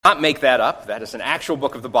not make that up. That is an actual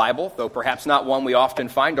book of the Bible, though perhaps not one we often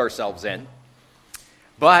find ourselves in.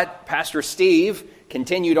 But Pastor Steve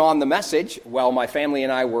continued on the message while my family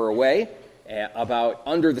and I were away about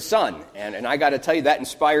under the sun. And I got to tell you, that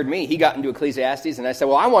inspired me. He got into Ecclesiastes, and I said,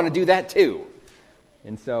 well, I want to do that too.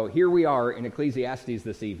 And so here we are in Ecclesiastes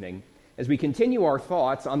this evening as we continue our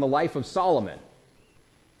thoughts on the life of Solomon.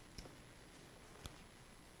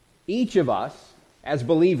 Each of us, as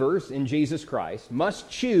believers in Jesus Christ, must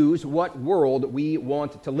choose what world we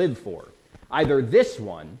want to live for, either this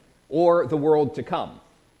one or the world to come.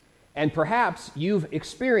 And perhaps you've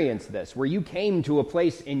experienced this, where you came to a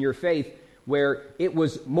place in your faith where it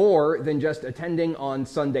was more than just attending on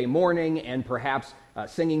Sunday morning and perhaps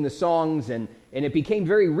singing the songs, and it became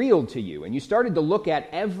very real to you. And you started to look at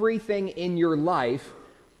everything in your life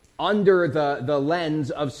under the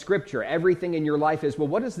lens of Scripture. Everything in your life is, well,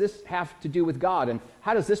 what does this have to do with God? And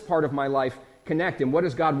how does this part of my life connect? And what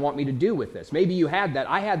does God want me to do with this? Maybe you had that.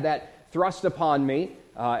 I had that thrust upon me,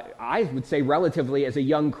 I would say relatively as a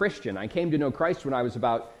young Christian. I came to know Christ when I was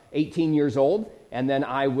about 18 years old, and then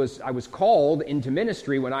I was called into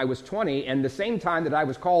ministry when I was 20, and the same time that I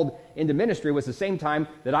was called into ministry was the same time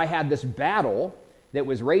that I had this battle that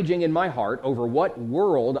was raging in my heart over what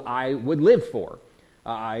world I would live for.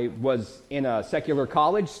 I was in a secular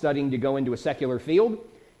college studying to go into a secular field,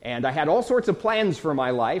 and I had all sorts of plans for my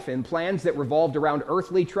life, and plans that revolved around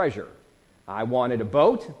earthly treasure. I wanted a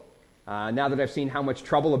boat. Now that I've seen how much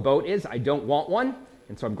trouble a boat is, I don't want one,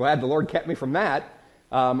 and so I'm glad the Lord kept me from that.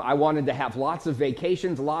 I wanted to have lots of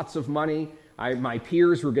vacations, lots of money. My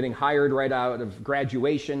peers were getting hired right out of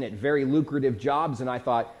graduation at very lucrative jobs, and I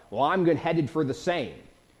thought, well, I'm headed for the same.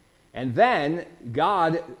 And then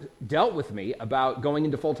God dealt with me about going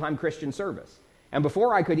into full-time Christian service. And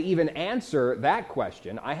before I could even answer that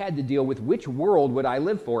question, I had to deal with which world would I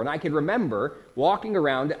live for. And I could remember walking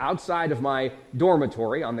around outside of my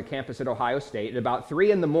dormitory on the campus at Ohio State at about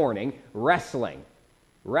 3 a.m, wrestling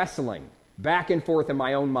back and forth in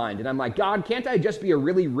my own mind. And I'm like, God, can't I just be a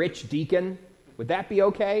really rich deacon? Would that be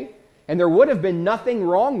okay? And there would have been nothing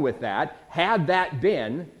wrong with that had that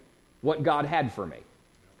been what God had for me.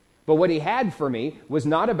 But what he had for me was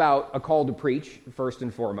not about a call to preach, first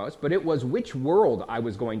and foremost, but it was which world I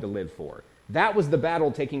was going to live for. That was the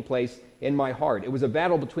battle taking place in my heart. It was a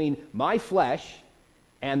battle between my flesh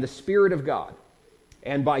and the Spirit of God.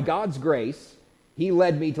 And by God's grace, he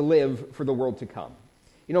led me to live for the world to come.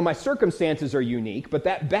 You know, my circumstances are unique, but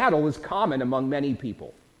that battle is common among many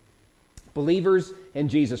people. Believers in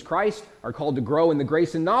Jesus Christ are called to grow in the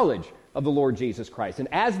grace and knowledge of the Lord Jesus Christ. And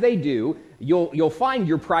as they do, you'll find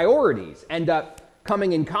your priorities end up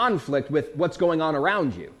coming in conflict with what's going on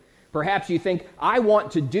around you. Perhaps you think, I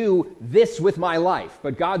want to do this with my life,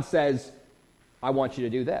 but God says, I want you to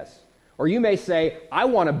do this. Or you may say, I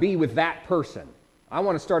want to be with that person. I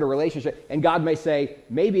want to start a relationship. And God may say,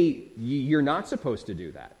 maybe you're not supposed to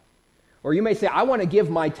do that. Or you may say, I want to give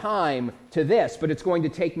my time to this, but it's going to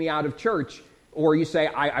take me out of church. Or you say,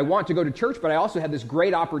 I want to go to church, but I also have this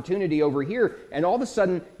great opportunity over here. And all of a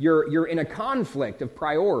sudden, you're in a conflict of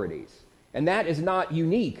priorities. And that is not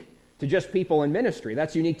unique to just people in ministry.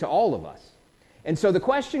 That's unique to all of us. And so the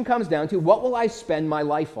question comes down to, what will I spend my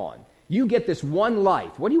life on? You get this one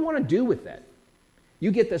life. What do you want to do with it?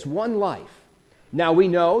 You get this one life. Now, we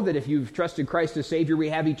know that if you've trusted Christ as Savior, we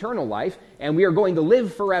have eternal life, and we are going to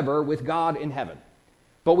live forever with God in heaven.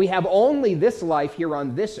 But we have only this life here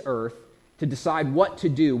on this earth to decide what to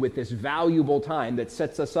do with this valuable time that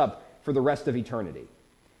sets us up for the rest of eternity.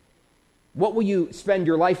 What will you spend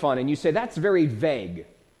your life on? And you say, that's very vague,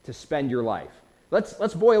 to spend your life.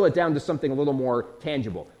 Let's boil it down to something a little more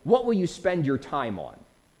tangible. What will you spend your time on?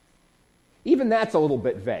 Even that's a little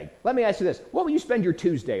bit vague. Let me ask you this. What will you spend your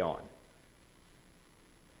Tuesday on?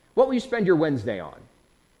 What will you spend your Wednesday on?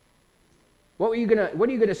 What are you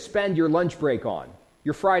going to spend your lunch break on?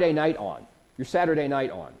 Your Friday night on? Your Saturday night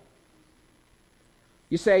on?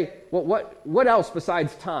 You say, well, what else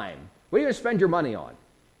besides time? What are you going to spend your money on?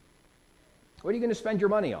 What are you going to spend your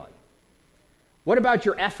money on? What about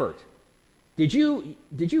your effort? Did you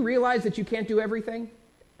realize that you can't do everything?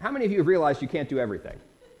 How many of you have realized you can't do everything?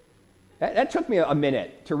 That took me a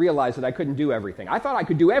minute to realize that I couldn't do everything. I thought I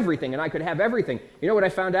could do everything and I could have everything. You know what I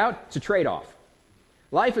found out? It's a trade-off.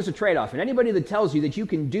 Life is a trade-off, and anybody that tells you that you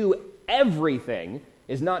can do everything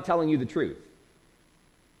is not telling you the truth.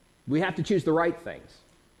 We have to choose the right things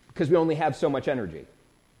because we only have so much energy.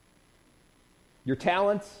 Your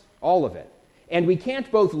talents, all of it. And we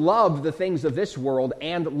can't both love the things of this world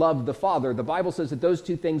and love the Father. The Bible says that those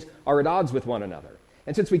two things are at odds with one another.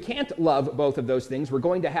 And since we can't love both of those things, we're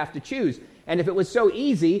going to have to choose. And if it was so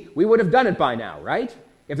easy, we would have done it by now, right?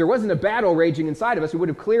 If there wasn't a battle raging inside of us, we would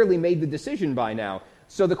have clearly made the decision by now.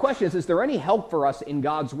 So the question is there any help for us in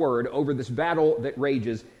God's word over this battle that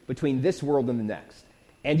rages between this world and the next?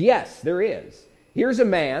 And yes, there is. Here's a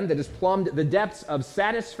man that has plumbed the depths of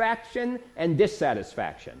satisfaction and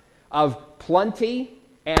dissatisfaction, of plenty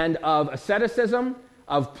and of asceticism,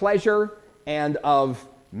 of pleasure and of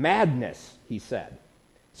madness, he said.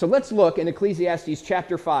 So let's look in Ecclesiastes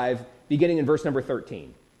chapter 5, beginning in verse number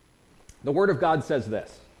 13. The Word of God says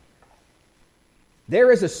this: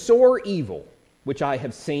 "There is a sore evil which I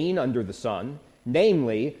have seen under the sun,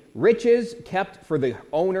 namely, riches kept for the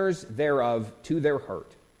owners thereof to their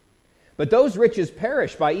hurt. But those riches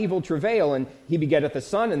perish by evil travail, and he begetteth a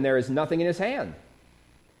son, and there is nothing in his hand.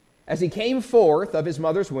 As he came forth of his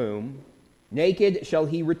mother's womb, naked shall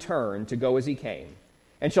he return to go as he came,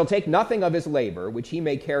 and shall take nothing of his labor, which he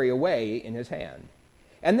may carry away in his hand.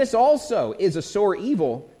 And this also is a sore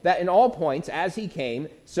evil, that in all points as he came,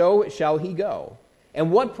 so shall he go.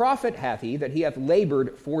 And what profit hath he that he hath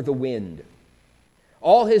labored for the wind?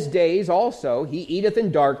 All his days also he eateth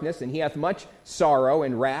in darkness, and he hath much sorrow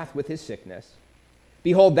and wrath with his sickness.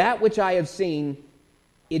 Behold, that which I have seen,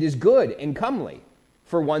 it is good and comely,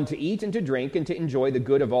 for one to eat and to drink and to enjoy the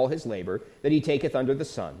good of all his labor that he taketh under the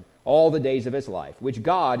sun, all the days of his life, which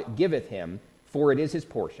God giveth him, for it is his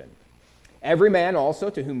portion. Every man also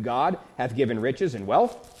to whom God hath given riches and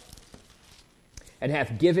wealth, and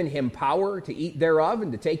hath given him power to eat thereof,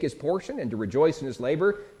 and to take his portion, and to rejoice in his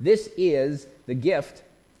labor, this is the gift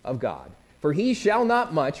of God. For he shall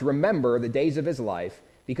not much remember the days of his life,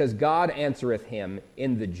 because God answereth him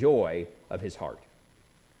in the joy of his heart."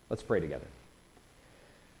 Let's pray together.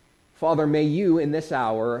 Father, may you in this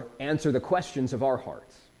hour answer the questions of our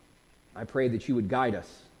hearts. I pray that you would guide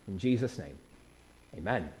us. In Jesus' name,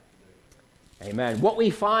 amen. Amen. What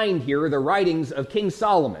we find here are the writings of King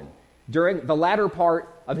Solomon during the latter part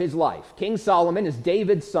of his life. King Solomon is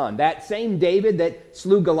David's son, that same David that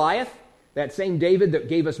slew Goliath, that same David that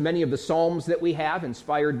gave us many of the psalms that we have,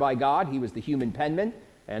 inspired by God. He was the human penman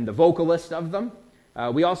and the vocalist of them.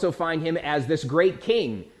 We also find him as this great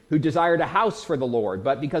king who desired a house for the Lord,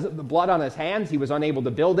 but because of the blood on his hands, he was unable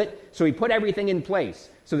to build it, so he put everything in place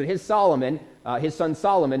so that his son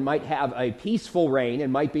Solomon might have a peaceful reign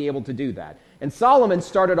and might be able to do that. And Solomon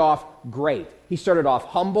started off great. He started off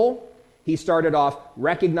humble. He started off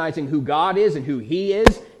recognizing who God is and who he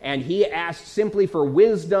is, and he asked simply for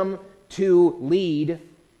wisdom to lead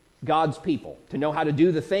God's people, to know how to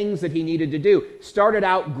do the things that he needed to do. Started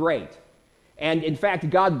out great. And in fact,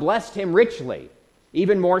 God blessed him richly,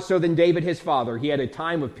 even more so than David, his father. He had a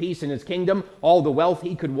time of peace in his kingdom, all the wealth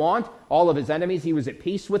he could want, all of his enemies, he was at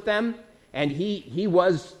peace with them, and he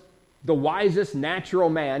was the wisest natural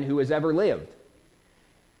man who has ever lived.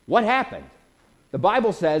 What happened? The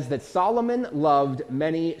Bible says that Solomon loved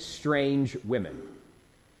many strange women.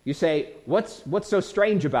 You say, what's so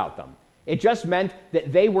strange about them? It just meant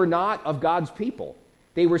that they were not of God's people.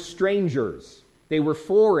 They were strangers. They were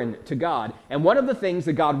foreign to God. And one of the things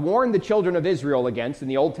that God warned the children of Israel against in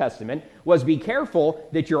the Old Testament was be careful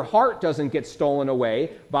that your heart doesn't get stolen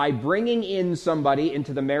away by bringing in somebody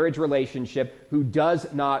into the marriage relationship who does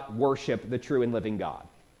not worship the true and living God.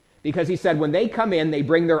 Because he said when they come in, they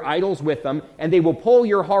bring their idols with them, and they will pull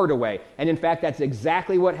your heart away. And in fact, that's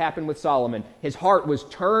exactly what happened with Solomon. His heart was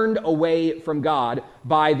turned away from God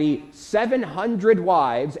by the 700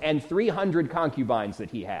 wives and 300 concubines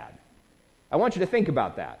that he had. I want you to think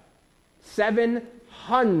about that.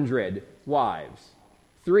 700 wives,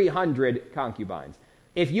 300 concubines.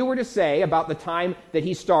 If you were to say about the time that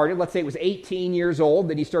he started, let's say it was 18 years old,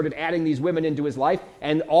 that he started adding these women into his life,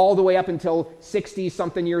 and all the way up until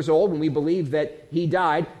 60-something years old, when we believe that he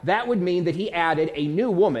died, that would mean that he added a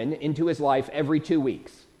new woman into his life every 2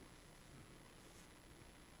 weeks.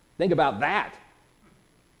 Think about that.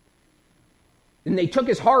 And they took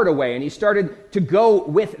his heart away, and he started to go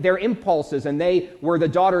with their impulses, and they were the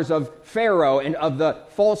daughters of Pharaoh and of the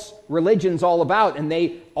false religions all about, and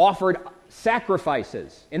they offered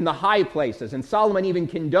sacrifices in the high places, and Solomon even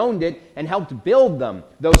condoned it and helped build them,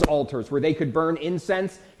 those altars where they could burn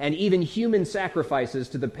incense and even human sacrifices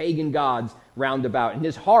to the pagan gods round about. And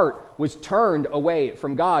his heart was turned away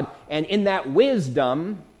from God, and in that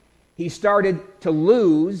wisdom, he started to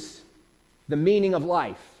lose the meaning of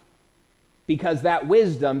life, because that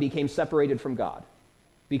wisdom became separated from God,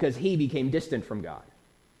 because he became distant from God.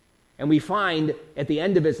 And we find at the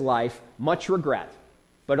end of his life much regret,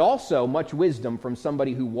 but also much wisdom from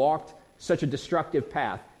somebody who walked such a destructive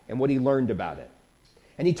path and what he learned about it.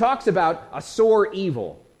 And he talks about a sore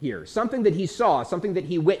evil here, something that he saw, something that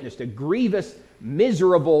he witnessed, a grievous,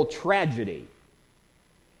 miserable tragedy.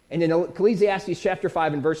 And in Ecclesiastes chapter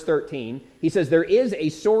 5 and verse 13, he says, there is a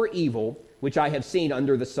sore evil which I have seen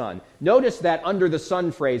under the sun. Notice that under the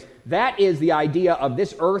sun phrase, that is the idea of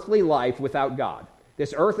this earthly life without God.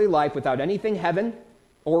 This earthly life without anything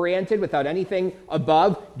heaven-oriented, without anything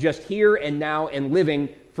above, just here and now and living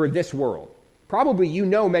for this world. Probably you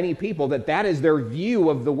know many people that is their view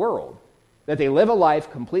of the world, that they live a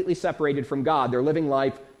life completely separated from God. They're living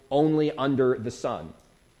life only under the sun.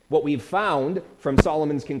 What we've found from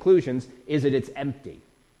Solomon's conclusions is that it's empty.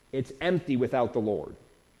 It's empty without the Lord.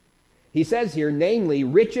 He says here, namely,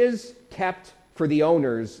 riches kept for the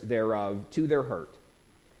owners thereof to their hurt.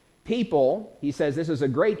 People, he says, this is a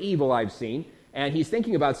great evil I've seen, and he's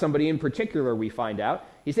thinking about somebody in particular, we find out.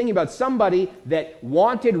 He's thinking about somebody that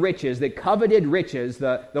wanted riches, that coveted riches,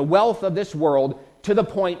 the wealth of this world, to the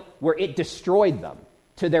point where it destroyed them,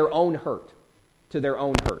 to their own hurt, to their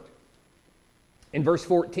own hurt. In verse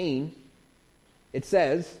 14, it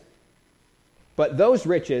says, but those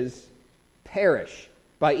riches perish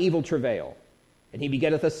by evil travail, and he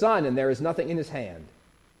begetteth a son, and there is nothing in his hand.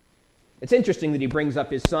 It's interesting that he brings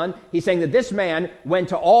up his son. He's saying that this man went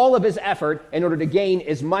to all of his effort in order to gain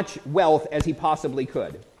as much wealth as he possibly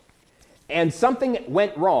could. And something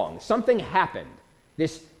went wrong. Something happened.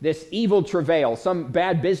 This evil travail, some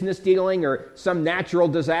bad business dealing or some natural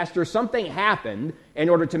disaster, something happened in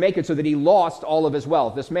order to make it so that he lost all of his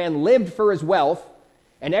wealth. This man lived for his wealth,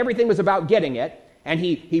 and everything was about getting it, and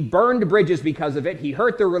he burned bridges because of it. He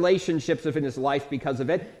hurt the relationships in his life because of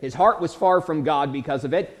it. His heart was far from God because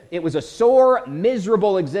of it. It was a sore,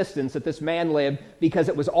 miserable existence that this man lived because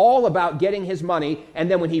it was all about getting his money, and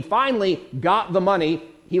then when he finally got the money,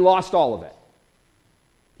 he lost all of it.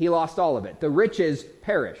 He lost all of it. The riches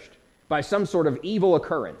perished by some sort of evil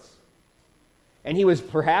occurrence. And he was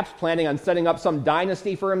perhaps planning on setting up some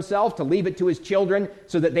dynasty for himself to leave it to his children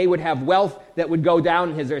so that they would have wealth that would go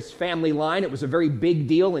down his family line. It was a very big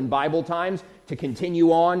deal in Bible times to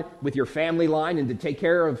continue on with your family line and to take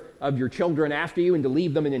care of your children after you and to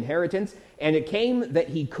leave them an inheritance. And it came that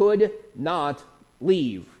he could not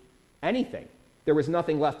leave anything. There was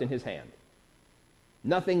nothing left in his hand.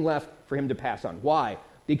 Nothing left for him to pass on. Why?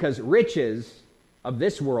 Because riches of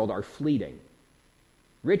this world are fleeting.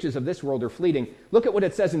 Riches of this world are fleeting. Look at what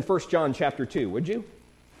it says in 1 John chapter 2, would you?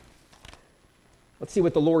 Let's see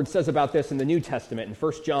what the Lord says about this in the New Testament in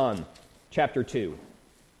 1 John chapter 2.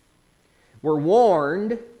 We're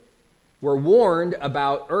warned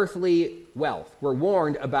about earthly wealth. We're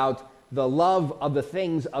warned about the love of the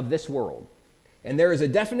things of this world. And there is a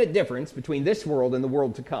definite difference between this world and the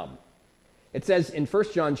world to come. It says in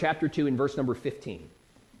 1 John chapter 2 in verse number 15,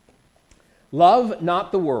 love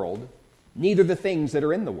not the world, neither the things that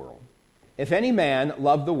are in the world. If any man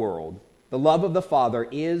love the world, the love of the Father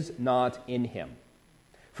is not in him.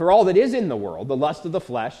 For all that is in the world, the lust of the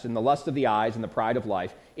flesh and the lust of the eyes and the pride of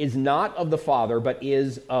life, is not of the Father, but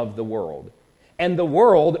is of the world. And the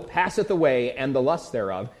world passeth away, and the lust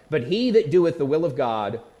thereof, but he that doeth the will of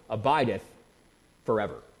God abideth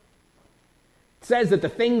forever. It says that the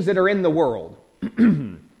things that are in the world,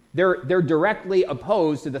 they're directly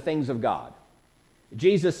opposed to the things of God.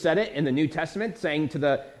 Jesus said it in the New Testament, saying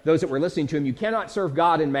to those that were listening to him, you cannot serve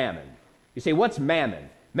God and mammon. You say, what's mammon?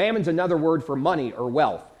 Mammon's another word for money or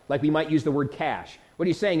wealth, like we might use the word cash. What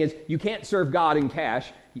he's saying is, you can't serve God in cash,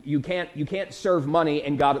 you can't serve money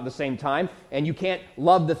and God at the same time, and you can't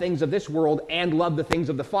love the things of this world and love the things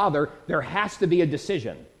of the Father. There has to be a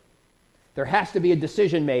decision. There has to be a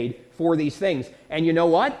decision made for these things. And you know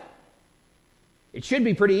what? It should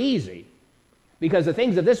be pretty easy, because the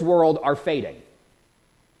things of this world are fading.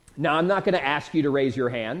 Now, I'm not going to ask you to raise your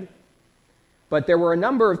hand, but there were a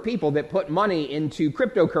number of people that put money into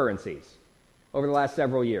cryptocurrencies over the last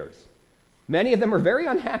several years. Many of them are very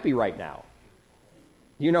unhappy right now.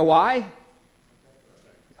 You know why?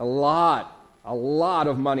 A lot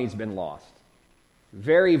of money's been lost.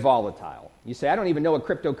 Very volatile. You say, I don't even know what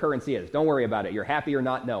cryptocurrency is. Don't worry about it. You're happy or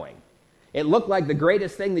not knowing. It looked like the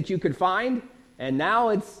greatest thing that you could find, and now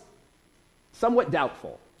it's somewhat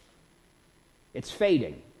doubtful. It's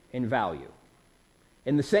fading in value.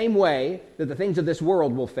 In the same way that the things of this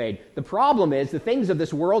world will fade. The problem is the things of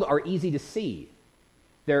this world are easy to see.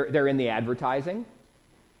 They're in the advertising.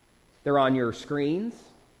 They're on your screens.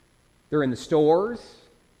 They're in the stores.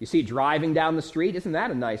 You see it driving down the street. Isn't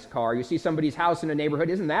that a nice car? You see somebody's house in a neighborhood.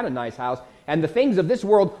 Isn't that a nice house? And the things of this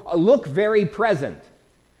world look very present.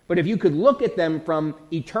 But if you could look at them from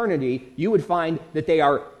eternity, you would find that they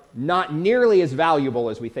are not nearly as valuable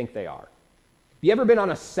as we think they are. Have you ever been on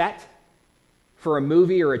a set for a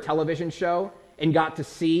movie or a television show and got to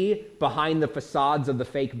see behind the facades of the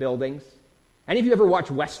fake buildings? Any of you ever watch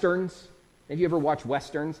Westerns? Have you ever watched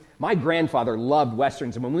Westerns? My grandfather loved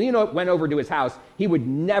Westerns, and when we went over to his house, he would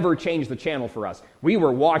never change the channel for us. We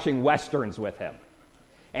were watching Westerns with him.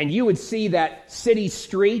 And you would see that city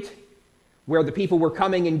street where the people were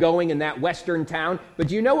coming and going in that Western town. But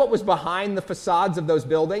do you know what was behind the facades of those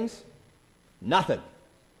buildings? Nothing.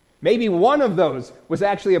 Maybe one of those was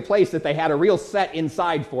actually a place that they had a real set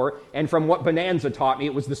inside for, and from what Bonanza taught me,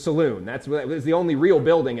 it was the saloon. It was the only real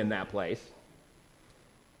building in that place.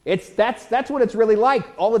 That's what it's really like.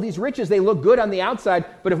 All of these riches, they look good on the outside,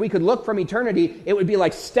 but if we could look from eternity, it would be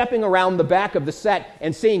like stepping around the back of the set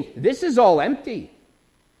and seeing, this is all empty.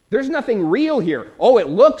 There's nothing real here. Oh, it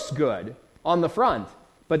looks good on the front,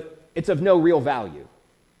 but it's of no real value.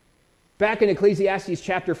 Back in Ecclesiastes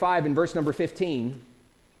chapter 5 and verse number 15,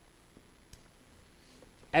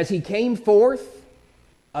 as he came forth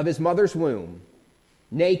of his mother's womb,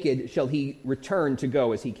 naked shall he return to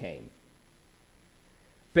go as he came.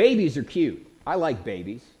 Babies are cute. I like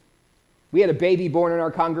babies. We had a baby born in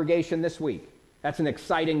our congregation this week. That's an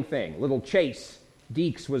exciting thing. Little Chase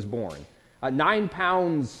Deeks was born. 9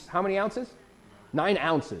 pounds, how many ounces? 9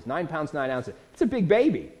 ounces. 9 pounds, 9 ounces. It's a big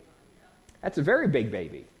baby. That's a very big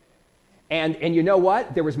baby. And you know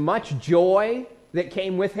what? There was much joy that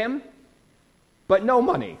came with him, but no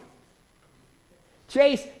money.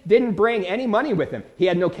 Chase didn't bring any money with him. He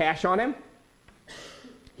had no cash on him.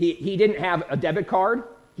 He didn't have a debit card.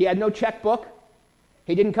 He had no checkbook.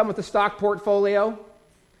 He didn't come with a stock portfolio.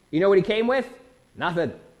 You know what he came with?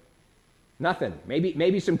 Nothing. Nothing.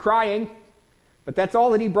 Maybe some crying, but that's all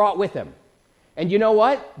that he brought with him. And you know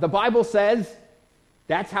what? The Bible says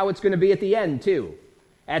that's how it's going to be at the end, too.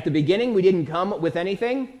 At the beginning, we didn't come with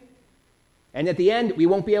anything, and at the end, we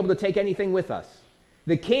won't be able to take anything with us.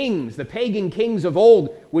 The kings, the pagan kings of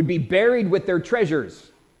old, would be buried with their treasures,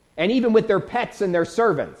 and even with their pets and their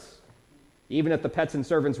servants, even if the pets and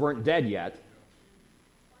servants weren't dead yet.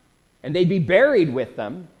 And they'd be buried with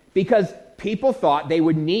them because people thought they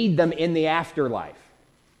would need them in the afterlife.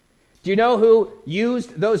 Do you know who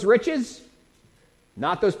used those riches?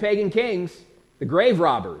 Not those pagan kings. The grave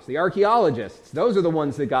robbers, the archaeologists. Those are the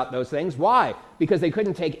ones that got those things. Why? Because they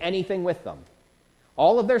couldn't take anything with them.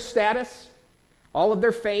 All of their status, all of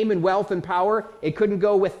their fame and wealth and power, it couldn't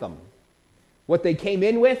go with them. What they came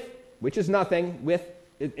in with, which is nothing,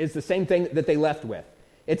 is the same thing that they left with.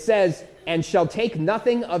 It says, and shall take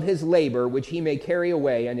nothing of his labor which he may carry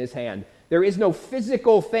away in his hand. There is no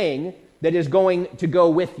physical thing that is going to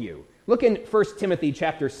go with you. Look in 1 Timothy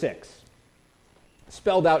chapter 6.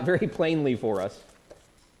 Spelled out very plainly for us.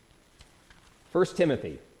 1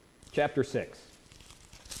 Timothy chapter 6.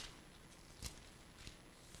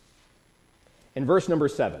 In verse number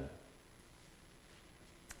 7.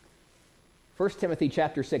 1 Timothy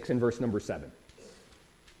chapter 6 and verse number 7.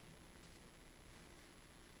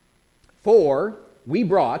 For we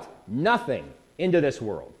brought nothing into this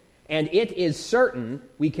world, and it is certain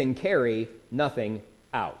we can carry nothing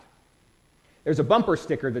out. There's a bumper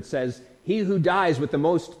sticker that says, he who dies with the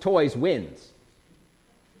most toys wins.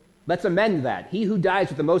 Let's amend that. He who dies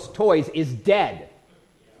with the most toys is dead.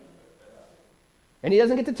 And he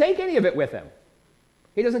doesn't get to take any of it with him.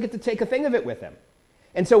 He doesn't get to take a thing of it with him.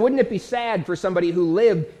 And so wouldn't it be sad for somebody who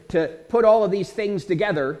lived to put all of these things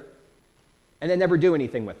together and then never do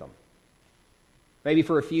anything with them? Maybe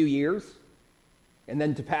for a few years, and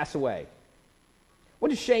then to pass away.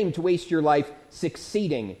 What a shame to waste your life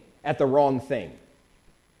succeeding at the wrong thing.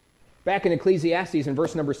 Back in Ecclesiastes in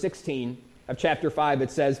verse number 16 of chapter 5,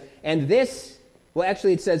 it says, and this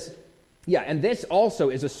also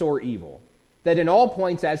is a sore evil, that in all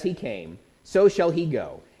points as he came, so shall he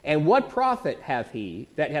go. And what profit hath he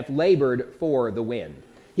that hath labored for the wind?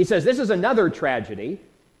 He says this is another tragedy,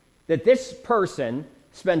 that this person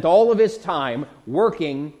spent all of his time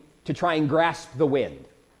working to try and grasp the wind.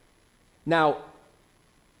 Now,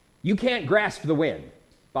 you can't grasp the wind,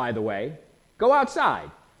 by the way. Go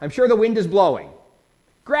outside. I'm sure the wind is blowing.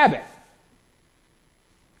 Grab it.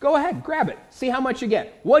 Go ahead, grab it. See how much you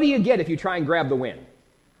get. What do you get if you try and grab the wind?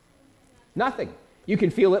 Nothing. You can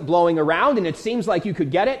feel it blowing around, and it seems like you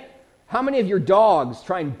could get it. How many of your dogs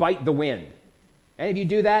try and bite the wind? Any of you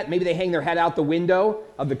do that? Maybe they hang their head out the window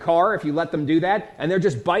of the car if you let them do that, and they're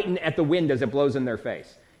just biting at the wind as it blows in their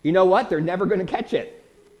face. You know what? They're never going to catch it.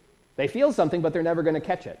 They feel something, but they're never going to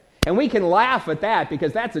catch it. And we can laugh at that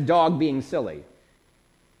because that's a dog being silly.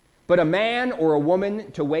 But a man or a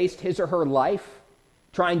woman to waste his or her life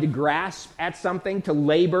trying to grasp at something, to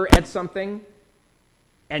labor at something,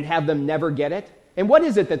 and have them never get it. And what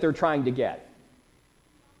is it that they're trying to get?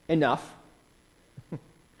 Enough.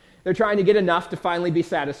 They're trying to get enough to finally be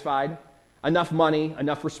satisfied. Enough money,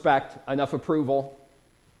 enough respect, enough approval.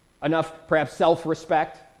 enough perhaps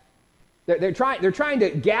self-respect. They're trying to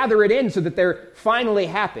gather it in so that they're finally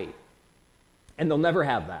happy. And they'll never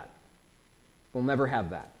have that. They'll never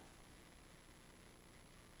have that.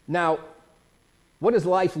 Now, what does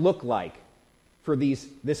life look like for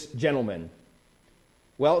this gentleman?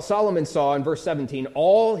 Well, Solomon saw in verse 17,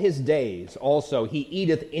 all his days also he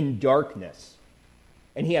eateth in darkness,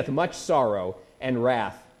 and he hath much sorrow and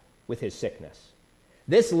wrath with his sickness.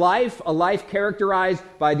 This life, a life characterized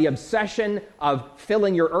by the obsession of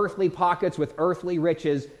filling your earthly pockets with earthly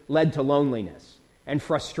riches, led to loneliness and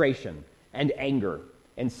frustration and anger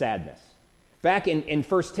and sadness. Back in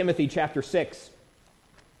 1 Timothy chapter 6,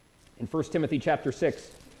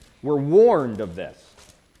 we're warned of this.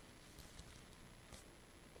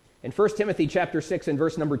 In 1 Timothy chapter 6 and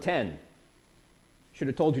verse number 10, should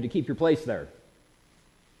have told you to keep your place there.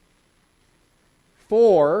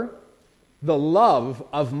 For the love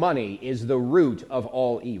of money is the root of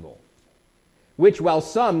all evil, which while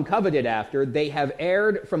some coveted after, they have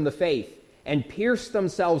erred from the faith and pierced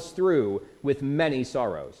themselves through with many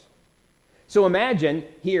sorrows. So imagine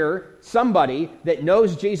here somebody that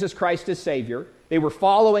knows Jesus Christ as Savior. They were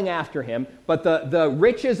following after him, but the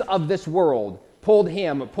riches of this world pulled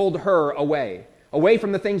her away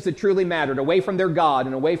from the things that truly mattered, away from their God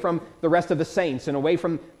and away from the rest of the saints and away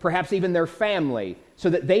from perhaps even their family, so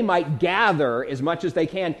that they might gather as much as they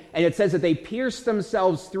can. And it says that they pierced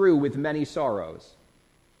themselves through with many sorrows.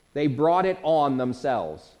 They brought it on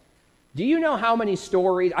themselves. Do you know how many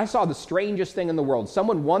stories? I saw the strangest thing in the world.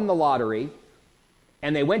 Someone won the lottery,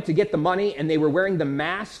 and they went to get the money, and they were wearing the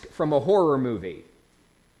mask from a horror movie.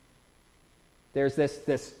 There's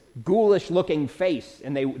this ghoulish-looking face,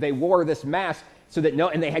 and they wore this mask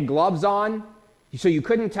and they had gloves on, so you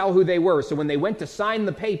couldn't tell who they were. So when they went to sign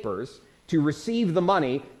the papers to receive the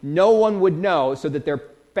money, no one would know, so that their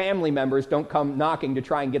family members don't come knocking to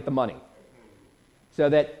try and get the money, so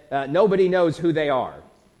that nobody knows who they are.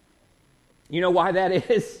 You know why that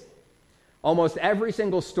is? Almost every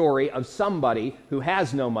single story of somebody who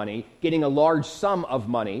has no money getting a large sum of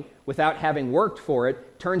money without having worked for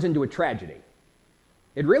it turns into a tragedy.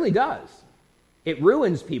 It really does. It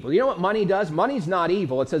ruins people. You know what money does? Money's not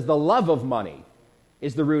evil. It says the love of money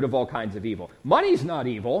is the root of all kinds of evil. Money's not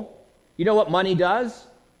evil. You know what money does?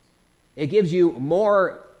 It gives you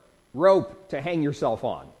more rope to hang yourself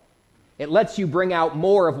on. It lets you bring out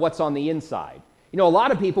more of what's on the inside. You know, a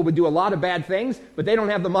lot of people would do a lot of bad things, but they don't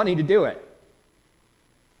have the money to do it.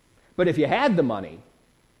 But if you had the money,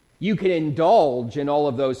 you could indulge in all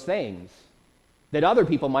of those things that other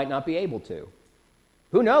people might not be able to.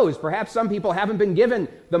 Who knows? Perhaps some people haven't been given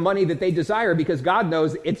the money that they desire because God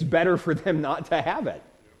knows it's better for them not to have it.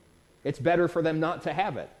 It's better for them not to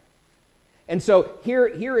have it. And so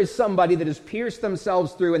here is somebody that has pierced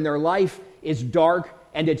themselves through, and their life is dark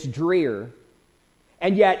and it's drear.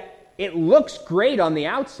 And yet it looks great on the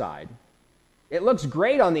outside. It looks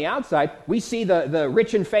great on the outside. We see the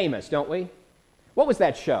rich and famous, don't we? What was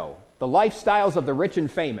that show? The Lifestyles of the Rich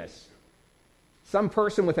and Famous. Some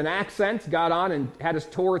person with an accent got on and had us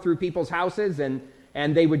tour through people's houses, and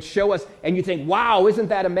they would show us, and you think, wow, isn't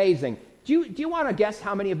that amazing? Do you want to guess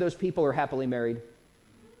how many of those people are happily married? Do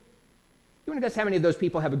you want to guess how many of those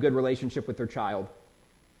people have a good relationship with their child,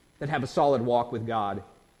 that have a solid walk with God,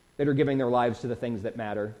 that are giving their lives to the things that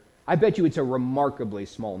matter? I bet you it's a remarkably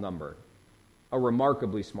small number. A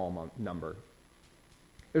remarkably small number.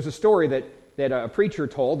 There's a story that a preacher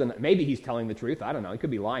told, and maybe he's telling the truth. I don't know. He could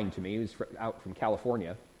be lying to me. He was out from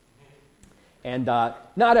California. And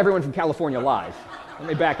not everyone from California lies. Let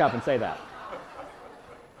me back up and say that.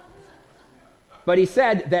 But he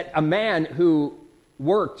said that a man who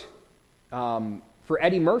worked for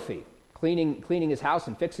Eddie Murphy, cleaning his house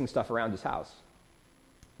and fixing stuff around his house.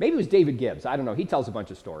 Maybe it was David Gibbs. I don't know. He tells a bunch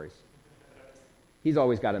of stories. He's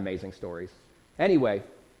always got amazing stories. Anyway,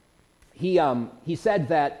 he said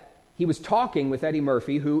that he was talking with Eddie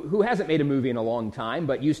Murphy, who hasn't made a movie in a long time,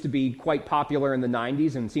 but used to be quite popular in the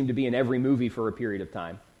 90s and seemed to be in every movie for a period of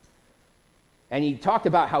time. And he talked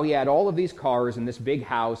about how he had all of these cars and this big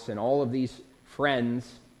house and all of these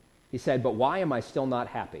friends. He said, but why am I still not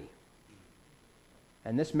happy?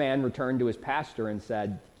 And this man returned to his pastor and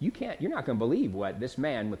said, you're not going to believe what this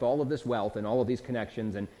man with all of this wealth and all of these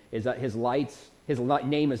connections and his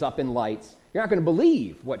name is up in lights. You're not going to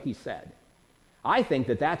believe what he said. I think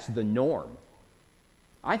that that's the norm.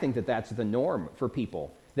 I think that that's the norm for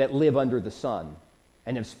people that live under the sun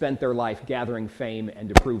and have spent their life gathering fame and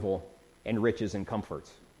approval and riches and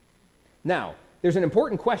comforts. Now, there's an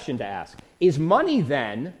important question to ask. Is money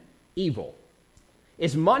then evil?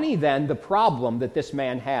 Is money then the problem that this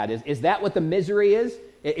man had? Is that what the misery is?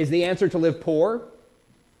 Is the answer to live poor?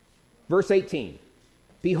 Verse 18,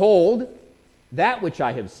 behold, that which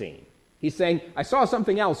I have seen. He's saying, I saw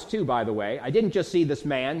something else too, by the way. I didn't just see this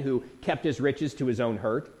man who kept his riches to his own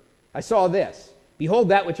hurt. I saw this. Behold,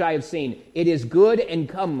 that which I have seen. It is good and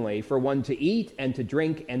comely for one to eat and to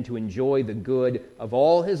drink and to enjoy the good of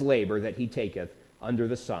all his labor that he taketh under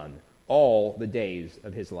the sun, all the days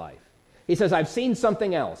of his life. He says, I've seen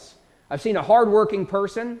something else. I've seen a hardworking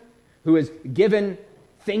person who is given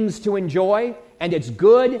things to enjoy, and it's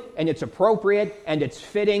good and it's appropriate and it's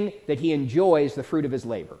fitting that he enjoys the fruit of his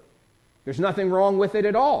labor. There's nothing wrong with it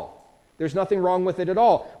at all. There's nothing wrong with it at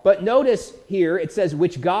all. But notice here, it says,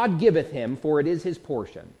 which God giveth him, for it is his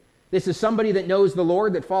portion. This is somebody that knows the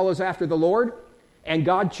Lord, that follows after the Lord, and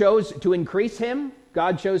God chose to increase him.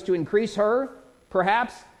 God chose to increase her,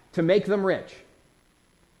 perhaps, to make them rich.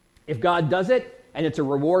 If God does it, and it's a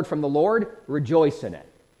reward from the Lord, rejoice in it.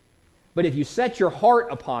 But if you set your heart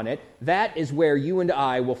upon it, that is where you and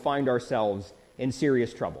I will find ourselves in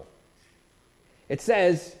serious trouble. It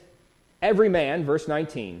says, every man, verse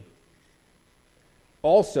 19,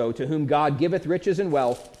 also to whom God giveth riches and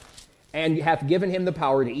wealth, and hath given him the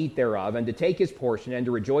power to eat thereof, and to take his portion, and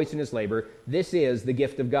to rejoice in his labor, this is the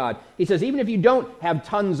gift of God. He says, even if you don't have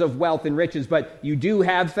tons of wealth and riches, but you do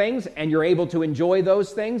have things, and you're able to enjoy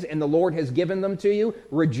those things, and the Lord has given them to you,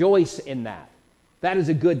 rejoice in that. That is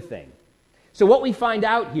a good thing. So what we find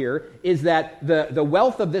out here is that the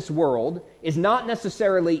wealth of this world is not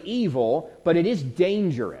necessarily evil, but it is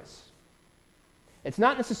dangerous. It's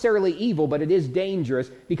not necessarily evil, but it is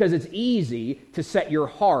dangerous because it's easy to set your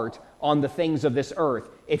heart on the things of this earth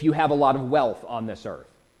if you have a lot of wealth on this earth.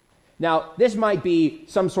 Now, this might be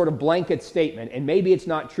some sort of blanket statement, and maybe it's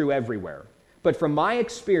not true everywhere. But from my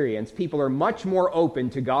experience, people are much more open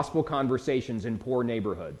to gospel conversations in poor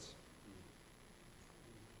neighborhoods.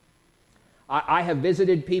 I have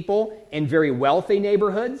visited people in very wealthy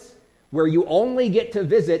neighborhoods where you only get to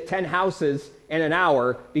visit 10 houses in an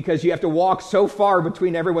hour because you have to walk so far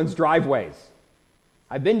between everyone's driveways.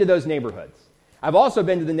 I've been to those neighborhoods. I've also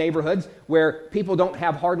been to the neighborhoods where people don't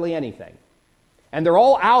have hardly anything. And they're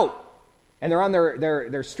all out, and they're on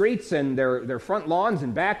their streets and their front lawns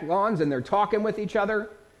and back lawns, and they're talking with each other.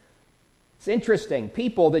 It's interesting.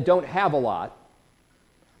 People that don't have a lot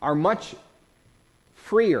are much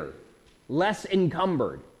freer, less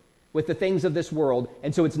encumbered with the things of this world,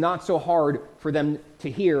 and so it's not so hard for them to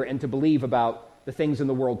hear and to believe about the things in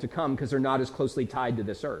the world to come because they're not as closely tied to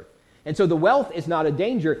this earth. And so the wealth is not a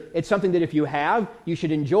danger. It's something that if you have, you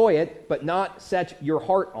should enjoy it, but not set your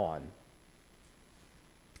heart on.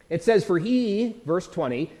 It says, for he, verse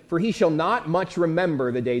 20, for he shall not much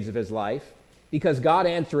remember the days of his life, because God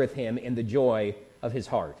answereth him in the joy of his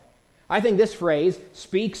heart. I think this phrase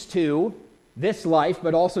speaks to this life,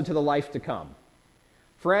 but also to the life to come.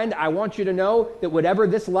 Friend, I want you to know that whatever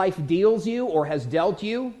this life deals you or has dealt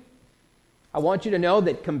you, I want you to know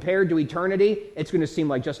that compared to eternity, it's going to seem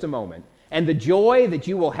like just a moment. And the joy that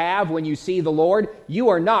you will have when you see the Lord, you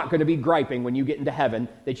are not going to be griping when you get into heaven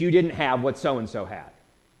that you didn't have what so-and-so had.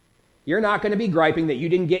 You're not going to be griping that you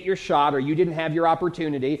didn't get your shot or you didn't have your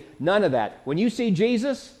opportunity. None of that. When you see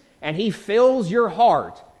Jesus and he fills your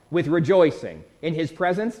heart with rejoicing in his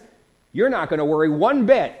presence, you're not going to worry one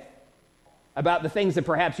bit about the things that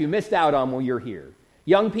perhaps you missed out on while you're here.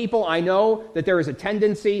 Young people, I know that there is a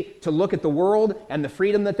tendency to look at the world and the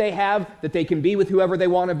freedom that they have, that they can be with whoever they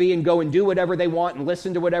want to be and go and do whatever they want and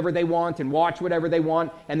listen to whatever they want and watch whatever they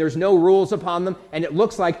want, and there's no rules upon them, and it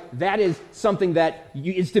looks like that is something that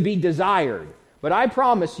is to be desired. But I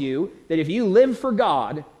promise you that if you live for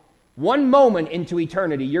God, one moment into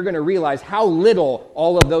eternity, you're going to realize how little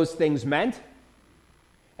all of those things meant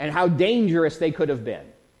and how dangerous they could have been.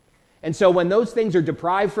 And so when those things are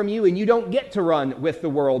deprived from you and you don't get to run with the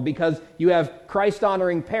world because you have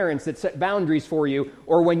Christ-honoring parents that set boundaries for you,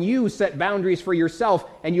 or when you set boundaries for yourself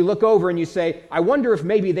and you look over and you say, I wonder if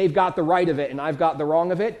maybe they've got the right of it and I've got the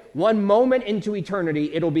wrong of it, one moment into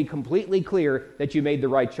eternity, it'll be completely clear that you made the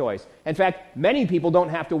right choice. In fact, many people don't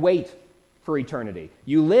have to wait for eternity.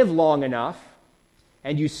 You live long enough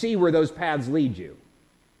and you see where those paths lead you.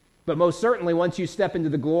 But most certainly, once you step into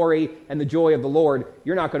the glory and the joy of the Lord,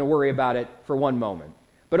 you're not going to worry about it for one moment.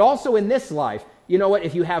 But also in this life, you know what?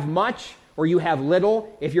 If you have much or you have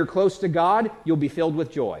little, if you're close to God, you'll be filled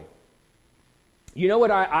with joy. You know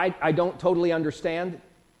what I don't totally understand?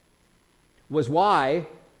 Was why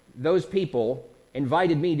those people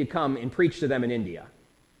invited me to come and preach to them in India.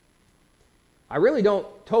 I really don't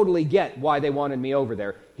totally get why they wanted me over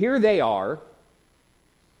there. Here they are,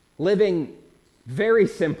 living very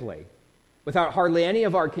simply, without hardly any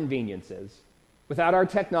of our conveniences, without our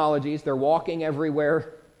technologies. They're walking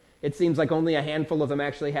everywhere. It seems like only a handful of them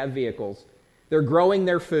actually have vehicles. They're growing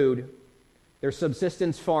their food. They're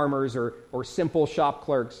subsistence farmers or simple shop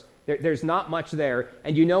clerks. There's not much there.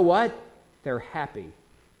 And you know what? They're happy.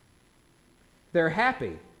 They're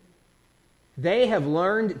happy. They have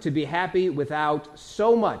learned to be happy without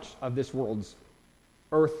so much of this world's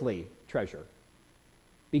earthly treasure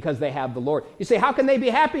because they have the Lord. You say, how can they be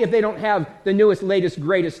happy if they don't have the newest, latest,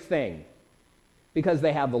 greatest thing? Because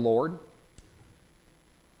they have the Lord.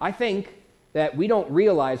 I think that we don't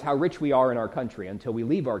realize how rich we are in our country until we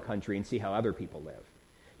leave our country and see how other people live.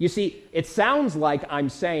 You see, it sounds like I'm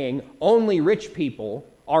saying only rich people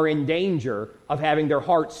are in danger of having their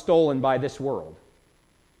hearts stolen by this world.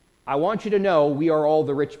 I want you to know we are all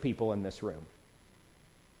the rich people in this room.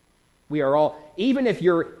 We are all, even if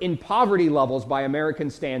you're in poverty levels by American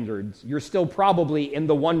standards, you're still probably in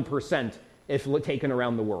the 1% if taken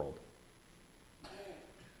around the world.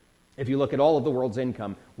 If you look at all of the world's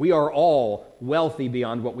income, we are all wealthy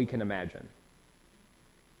beyond what we can imagine.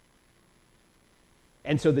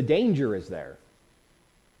 And so the danger is there.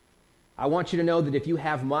 I want you to know that if you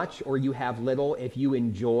have much or you have little, if you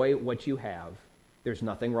enjoy what you have, there's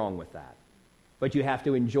nothing wrong with that. But you have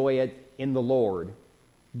to enjoy it in the Lord,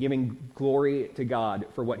 giving glory to God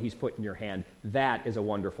for what He's put in your hand. That is a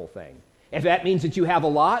wonderful thing. If that means that you have a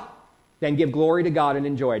lot, then give glory to God and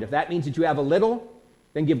enjoy it. If that means that you have a little,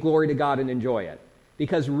 then give glory to God and enjoy it.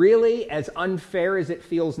 Because really, as unfair as it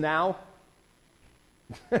feels now,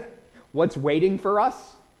 what's waiting for us?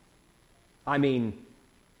 I mean,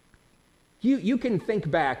 you can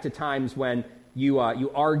think back to times when you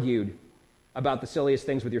argued about the silliest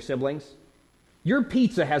things with your siblings. Your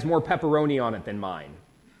pizza has more pepperoni on it than mine.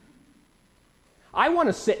 I want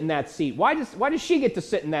to sit in that seat. Why does she get to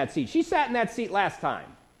sit in that seat? She sat in that seat last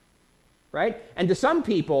time, right? And to some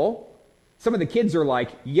people, some of the kids are like,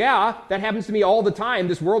 yeah, that happens to me all the time.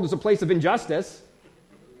 This world is a place of injustice.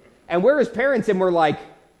 And we're as parents and we're like,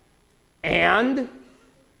 and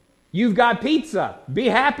you've got pizza. Be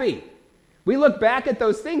happy. We look back at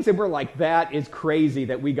those things and we're like, that is crazy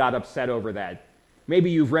that we got upset over that. Maybe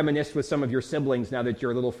you've reminisced with some of your siblings now that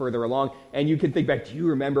you're a little further along, and you can think back, do you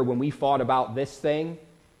remember when we fought about this thing?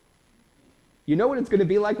 You know what it's going to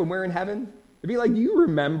be like when we're in heaven? It'd be like, do you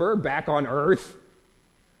remember back on earth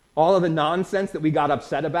all of the nonsense that we got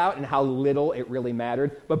upset about and how little it really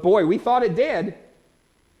mattered? But boy, we thought it did,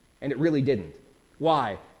 and it really didn't.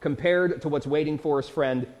 Why? Compared to what's waiting for us,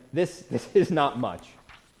 friend, this is not much.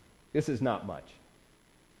 This is not much.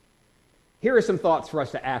 Here are some thoughts for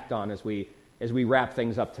us to act on as we wrap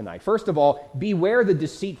things up tonight. First of all, beware the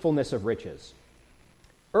deceitfulness of riches.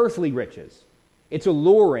 Earthly riches. It's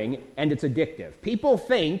alluring and it's addictive. People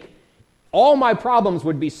think all my problems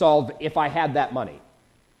would be solved if I had that money.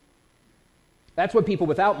 That's what people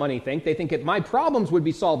without money think. They think my problems would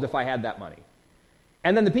be solved if I had that money.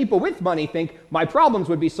 And then the people with money think my problems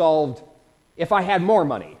would be solved if I had more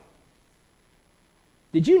money.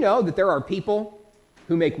 Did you know that there are people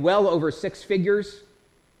who make well over 6 figures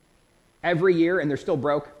every year and they're still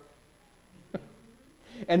broke?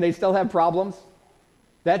 And they still have problems?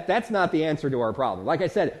 That's not the answer to our problem. Like I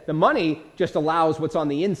said, the money just allows what's on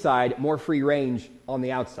the inside more free range on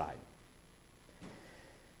the outside.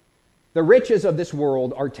 The riches of this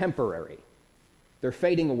world are temporary. They're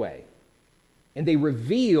fading away. And they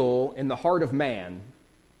reveal in the heart of man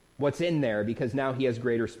what's in there because now he has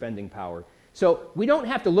greater spending power. So we don't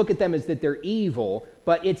have to look at them as that they're evil,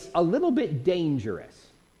 but it's a little bit dangerous.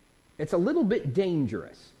 It's a little bit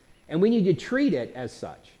dangerous. And we need to treat it as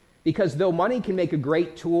such. Because though money can make a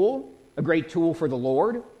great tool for the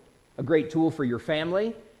Lord, a great tool for your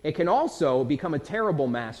family, it can also become a terrible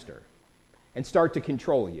master and start to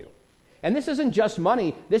control you. And this isn't just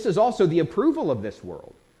money, this is also the approval of this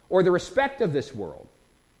world or the respect of this world.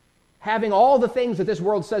 Having all the things that this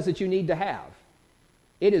world says that you need to have.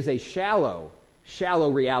 It is a shallow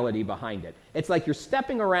reality behind it. It's like you're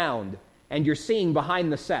stepping around and you're seeing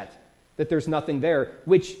behind the set that there's nothing there,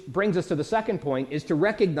 which brings us to the second point, is to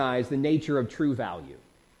recognize the nature of true value.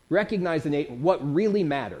 Recognize what really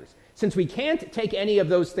matters. Since we can't take any of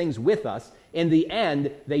those things with us, in the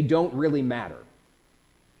end, they don't really matter.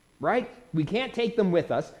 Right? We can't take them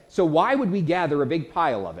with us, so why would we gather a big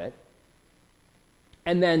pile of it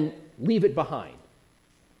and then leave it behind?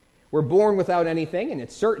 We're born without anything, and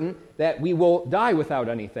it's certain that we will die without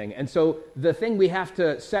anything. And so the thing we have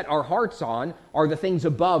to set our hearts on are the things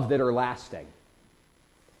above that are lasting.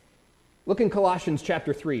 Look in Colossians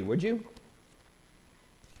chapter 3, would you?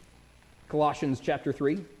 Colossians chapter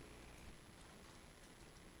 3.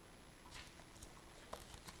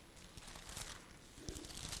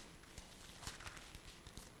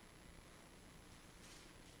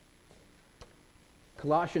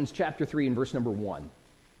 Colossians chapter 3 and verse number 1.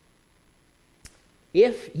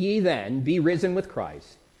 If ye then be risen with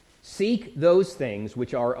Christ, seek those things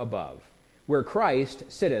which are above, where Christ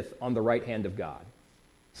sitteth on the right hand of God.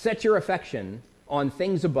 Set your affection on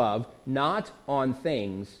things above, not on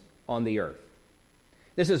things on the earth.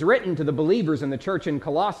 This is written to the believers in the church in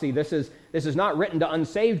Colossae. This is not written to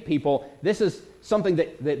unsaved people. This is something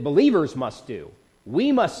that believers must do.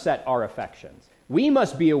 We must set our affections. We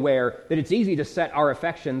must be aware that it's easy to set our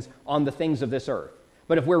affections on the things of this earth.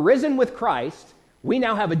 But if we're risen with Christ, we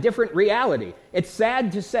now have a different reality. It's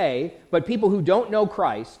sad to say, but people who don't know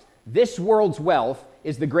Christ, this world's wealth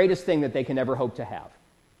is the greatest thing that they can ever hope to have.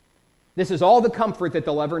 This is all the comfort that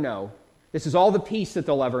they'll ever know. This is all the peace that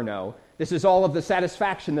they'll ever know. This is all of the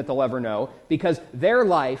satisfaction that they'll ever know, because their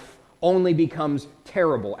life only becomes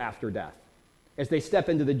terrible after death as they step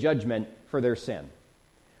into the judgment for their sin.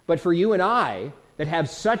 But for you and I, that have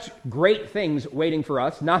such great things waiting for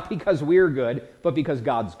us, not because we're good, but because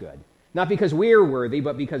God's good. Not because we're worthy,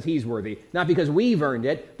 but because He's worthy. Not because we've earned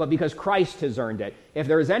it, but because Christ has earned it. If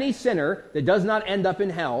there is any sinner that does not end up in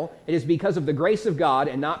hell, it is because of the grace of God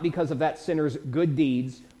and not because of that sinner's good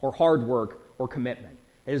deeds or hard work or commitment.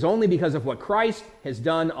 It is only because of what Christ has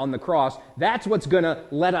done on the cross. That's what's going to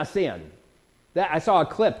let us in. I saw a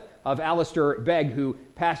clip of Alistair Begg, who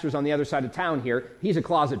pastors on the other side of town here. He's a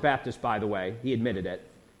closet Baptist, by the way. He admitted it.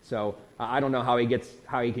 So I don't know how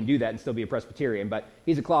he can do that and still be a Presbyterian, but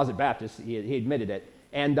he's a closet Baptist. He admitted it.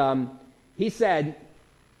 And he said,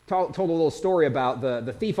 told a little story about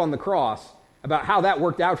the thief on the cross, about how that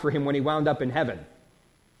worked out for him when he wound up in heaven.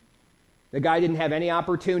 The guy didn't have any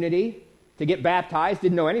opportunity to get baptized,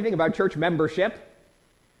 didn't know anything about church membership,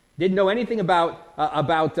 didn't know anything about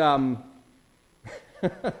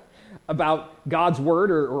about God's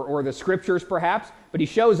word or the scriptures perhaps, but he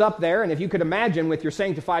shows up there, and if you could imagine with your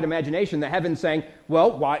sanctified imagination, the heaven saying,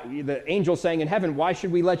 well, why, the angel saying in heaven, why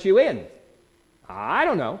should we let you in? I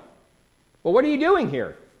don't know. Well, what are you doing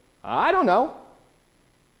here? I don't know.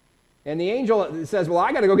 And the angel says, well,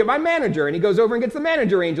 I got to go get my manager. And he goes over and gets the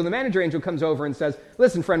manager angel. The manager angel comes over and says,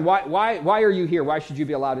 listen, friend, why are you here? Why should you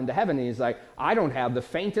be allowed into heaven? And he's like, I don't have the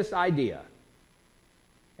faintest idea.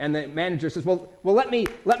 And the manager says, well, let me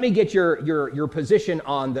get your position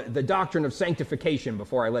on the doctrine of sanctification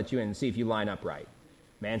before I let you in and see if you line up right.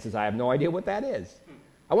 Man says, I have no idea what that is.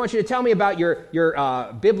 I want you to tell me about your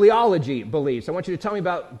bibliology beliefs. I want you to tell me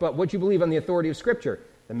about what you believe on the authority of Scripture.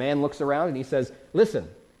 The man looks around and he says, listen,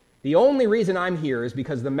 the only reason I'm here is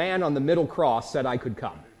because the man on the middle cross said I could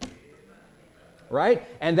come. Right?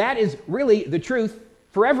 And that is really the truth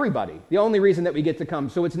for everybody. The only reason that we get to come.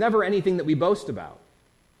 So it's never anything that we boast about.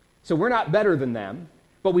 So we're not better than them,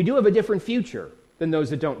 but we do have a different future than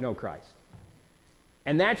those that don't know Christ.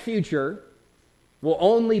 And that future will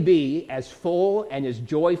only be as full and as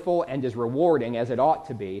joyful and as rewarding as it ought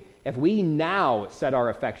to be if we now set our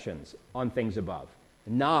affections on things above,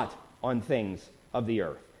 not on things of the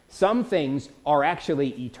earth. Some things are actually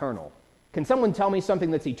eternal. Can someone tell me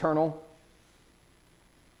something that's eternal?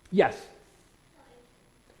 Yes.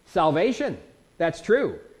 Salvation. That's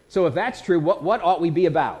true. So if that's true, what ought we be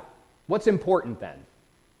about? What's important then?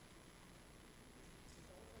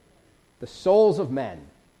 The souls of men.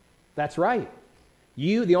 That's right.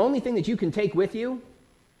 The only thing that you can take with you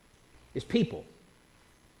is people.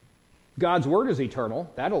 God's word is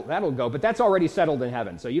eternal. That'll go, but that's already settled in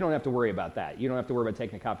heaven, so you don't have to worry about that. You don't have to worry about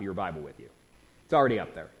taking a copy of your Bible with you. It's already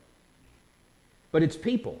up there. But it's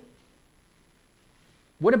people.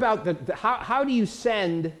 What about how do you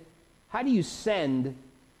send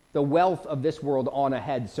the wealth of this world on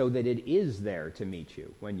ahead so that it is there to meet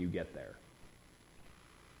you when you get there?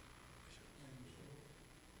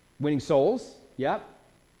 Winning souls? Yep.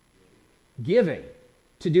 Giving.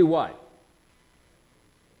 To do what?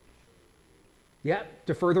 Yep,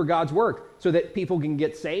 to further God's work so that people can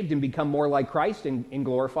get saved and become more like Christ and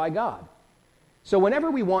glorify God. So whenever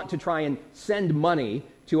we want to try and send money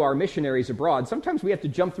to our missionaries abroad, sometimes we have to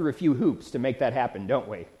jump through a few hoops to make that happen, don't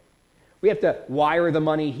we? We have to wire the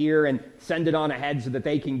money here and send it on ahead so that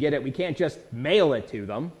they can get it. We can't just mail it to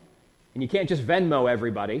them. And you can't just Venmo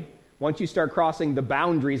everybody. Once you start crossing the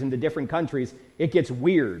boundaries into different countries, it gets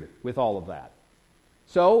weird with all of that.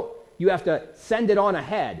 So you have to send it on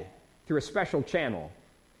ahead through a special channel.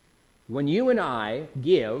 When you and I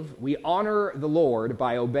give, we honor the Lord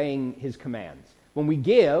by obeying His commands. When we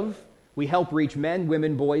give, we help reach men,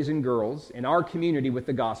 women, boys, and girls in our community with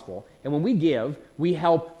the gospel. And when we give, we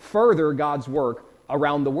help further God's work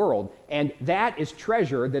around the world. And that is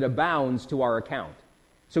treasure that abounds to our account.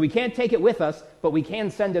 So we can't take it with us, but we can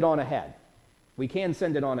send it on ahead. We can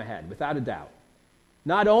send it on ahead, without a doubt.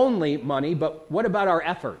 Not only money, but what about our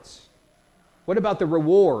efforts? What about the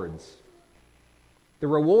rewards? The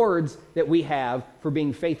rewards that we have for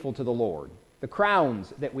being faithful to the Lord. The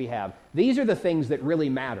crowns that we have. These are the things that really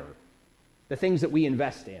matter. The things that we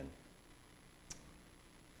invest in.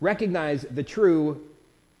 Recognize the true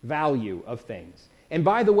value of things. And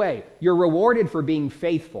by the way, you're rewarded for being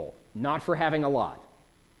faithful, not for having a lot.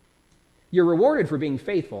 You're rewarded for being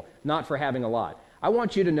faithful, not for having a lot. I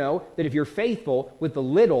want you to know that if you're faithful with the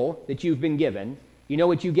little that you've been given, you know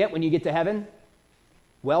what you get when you get to heaven?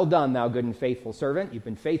 Well done, thou good and faithful servant. You've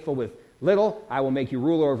been faithful with little. I will make you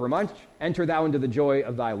ruler over much. Enter thou into the joy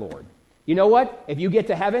of thy Lord. You know what? If you get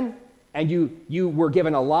to heaven and you were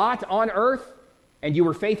given a lot on earth and you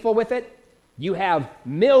were faithful with it, you have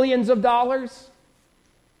millions of dollars.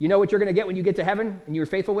 You know what you're going to get when you get to heaven and you were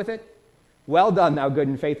faithful with it? Well done, thou good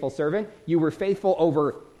and faithful servant. You were faithful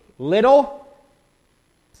over little.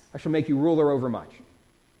 I shall make you ruler over much.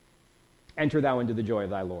 Enter thou into the joy of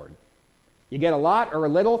thy Lord. You get a lot or a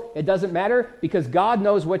little, it doesn't matter, because God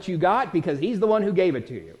knows what you got, because he's the one who gave it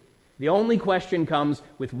to you. The only question comes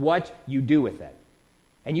with what you do with it.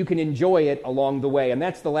 And you can enjoy it along the way. And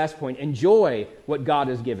that's the last point. Enjoy what God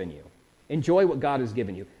has given you. Enjoy what God has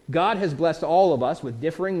given you. God has blessed all of us with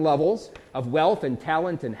differing levels of wealth and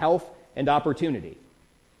talent and health and opportunity.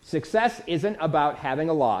 Success isn't about having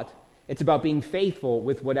a lot. It's about being faithful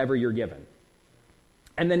with whatever you're given.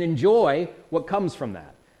 And then enjoy what comes from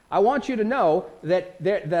that. I want you to know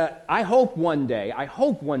that I hope one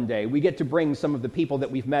day we get to bring some of the people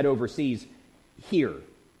that we've met overseas here,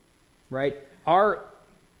 right? Our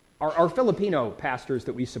Filipino pastors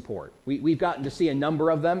that we support, we've gotten to see a number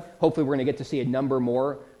of them. Hopefully we're going to get to see a number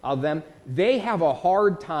more of them. They have a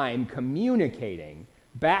hard time communicating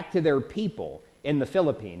back to their people in the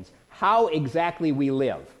Philippines how exactly we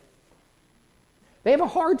live. They have a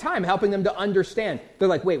hard time helping them to understand. They're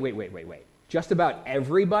like, wait. Just about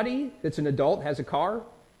everybody that's an adult has a car?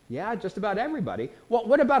 Yeah, just about everybody. Well,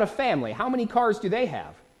 what about a family? How many cars do they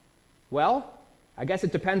have? Well, I guess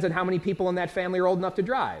it depends on how many people in that family are old enough to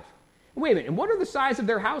drive. Wait a minute, and what are the size of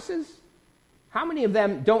their houses? How many of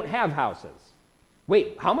them don't have houses?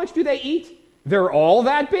 Wait, how much do they eat? They're all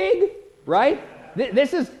that big, right?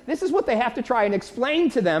 This is what they have to try and explain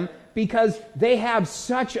to them, because they have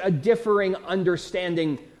such a differing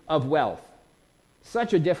understanding of wealth.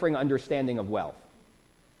 Such a differing understanding of wealth.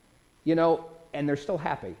 You know, and they're still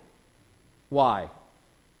happy. Why?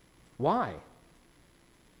 Why?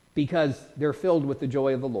 Because they're filled with the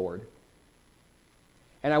joy of the Lord.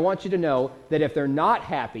 And I want you to know that if they're not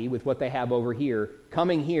happy with what they have over here,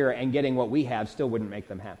 coming here and getting what we have still wouldn't make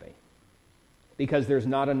them happy. Because there's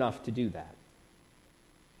not enough to do that.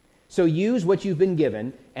 So use what you've been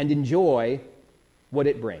given and enjoy what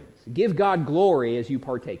it brings. Give God glory as you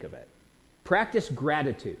partake of it. Practice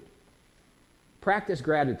gratitude. Practice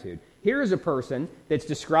gratitude. Here is a person that's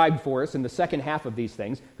described for us in the second half of these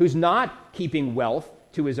things, who's not keeping wealth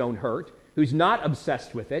to his own hurt, who's not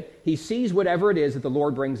obsessed with it. He sees whatever it is that the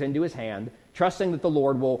Lord brings into his hand, trusting that the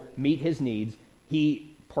Lord will meet his needs.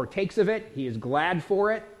 He partakes of it. He is glad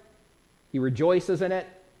for it. He rejoices in it.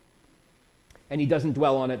 And he doesn't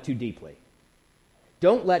dwell on it too deeply.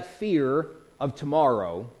 Don't let fear of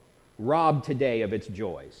tomorrow rob today of its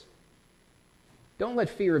joys. Don't let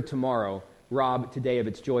fear of tomorrow rob today of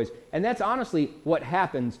its joys. And that's honestly what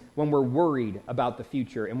happens when we're worried about the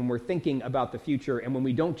future and when we're thinking about the future and when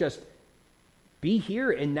we don't just be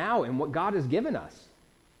here and now in what God has given us.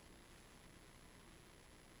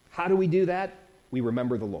 How do we do that? We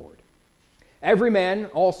remember the Lord. Every man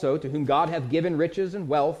also to whom God hath given riches and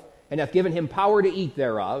wealth, and hath given him power to eat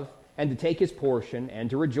thereof, and to take his portion, and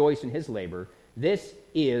to rejoice in his labor, this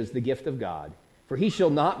is the gift of God. For he shall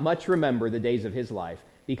not much remember the days of his life,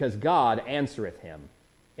 because God answereth him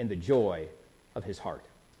in the joy of his heart.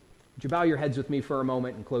 Would you bow your heads with me for a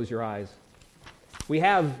moment and close your eyes? We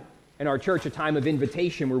have in our church a time of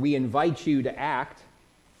invitation where we invite you to act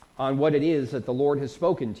on what it is that the Lord has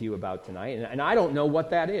spoken to you about tonight. And I don't know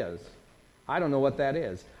what that is. I don't know what that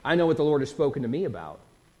is. I know what the Lord has spoken to me about.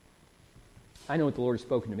 I know what the Lord has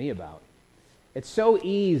spoken to me about. It's so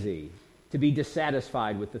easy to be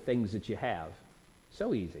dissatisfied with the things that you have.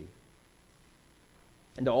 So easy.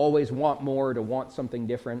 And to always want more, to want something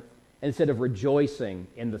different, instead of rejoicing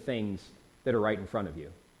in the things that are right in front of you.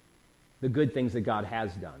 The good things that God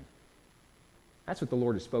has done. That's what the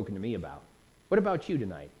Lord has spoken to me about. What about you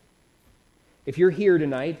tonight? If you're here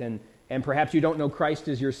tonight and perhaps you don't know Christ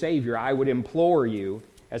as your Savior, I would implore you,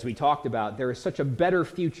 as we talked about, there is such a better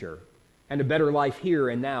future and a better life here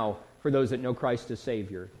and now for those that know Christ as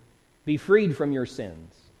Savior. Be freed from your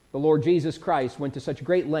sins. The Lord Jesus Christ went to such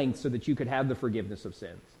great lengths so that you could have the forgiveness of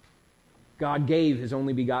sins. God gave his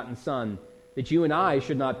only begotten Son that you and I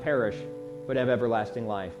should not perish, but have everlasting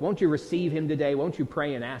life. Won't you receive him today? Won't you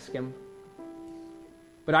pray and ask him?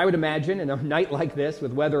 But I would imagine in a night like this,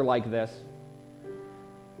 with weather like this,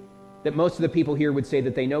 that most of the people here would say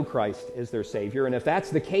that they know Christ as their Savior. And if that's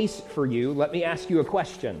the case for you, let me ask you a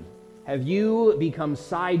question. Have you become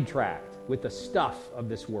sidetracked with the stuff of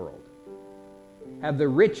this world? Have the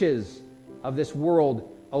riches of this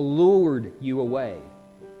world allured you away?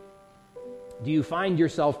 Do you find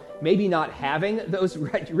yourself maybe not having those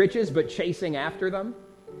riches, but chasing after them?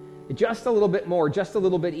 Just a little bit more, just a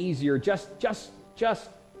little bit easier, just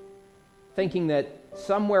thinking that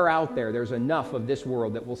somewhere out there there's enough of this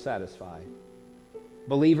world that will satisfy.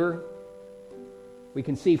 Believer, we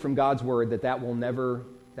can see from God's word that will never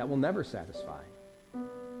satisfy.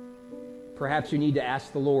 Perhaps you need to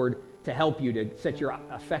ask the Lord to help you to set your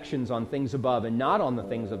affections on things above and not on the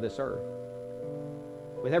things of this earth.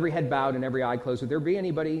 With every head bowed and every eye closed, would there be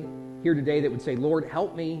anybody here today that would say, Lord,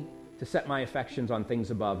 help me to set my affections on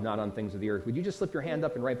things above, not on things of the earth? Would you just slip your hand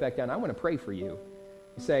up and right back down? I want to pray for you.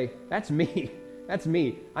 You say, that's me. That's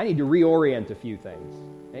me. I need to reorient a few things.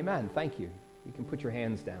 Amen. Thank you. You can put your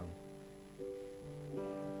hands down.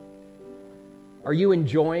 Are you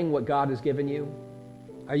enjoying what God has given you?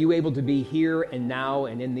 Are you able to be here and now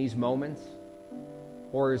and in these moments?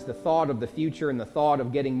 Or is the thought of the future and the thought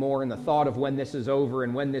of getting more and the thought of when this is over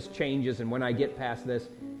and when this changes and when I get past this,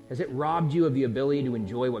 has it robbed you of the ability to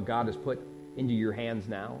enjoy what God has put into your hands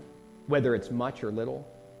now, whether it's much or little?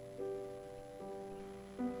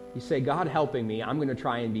 You say, God helping me, I'm going to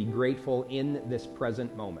try and be grateful in this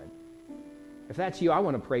present moment. If that's you, I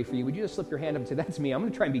want to pray for you. Would you just slip your hand up and say, that's me. I'm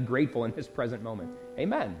going to try and be grateful in this present moment.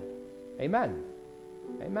 Amen. Amen.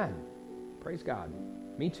 Amen. Praise God.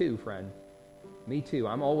 Me too, friend. Me too.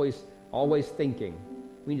 I'm always thinking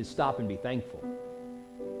we need to stop and be thankful.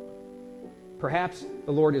 Perhaps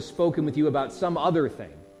the Lord has spoken with you about some other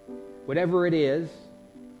thing. Whatever it is,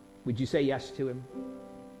 would you say yes to him?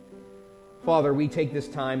 Father, we take this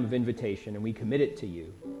time of invitation and we commit it to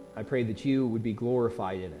you. I pray that you would be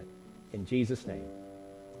glorified in it. In Jesus' name,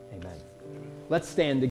 amen. Let's stand together.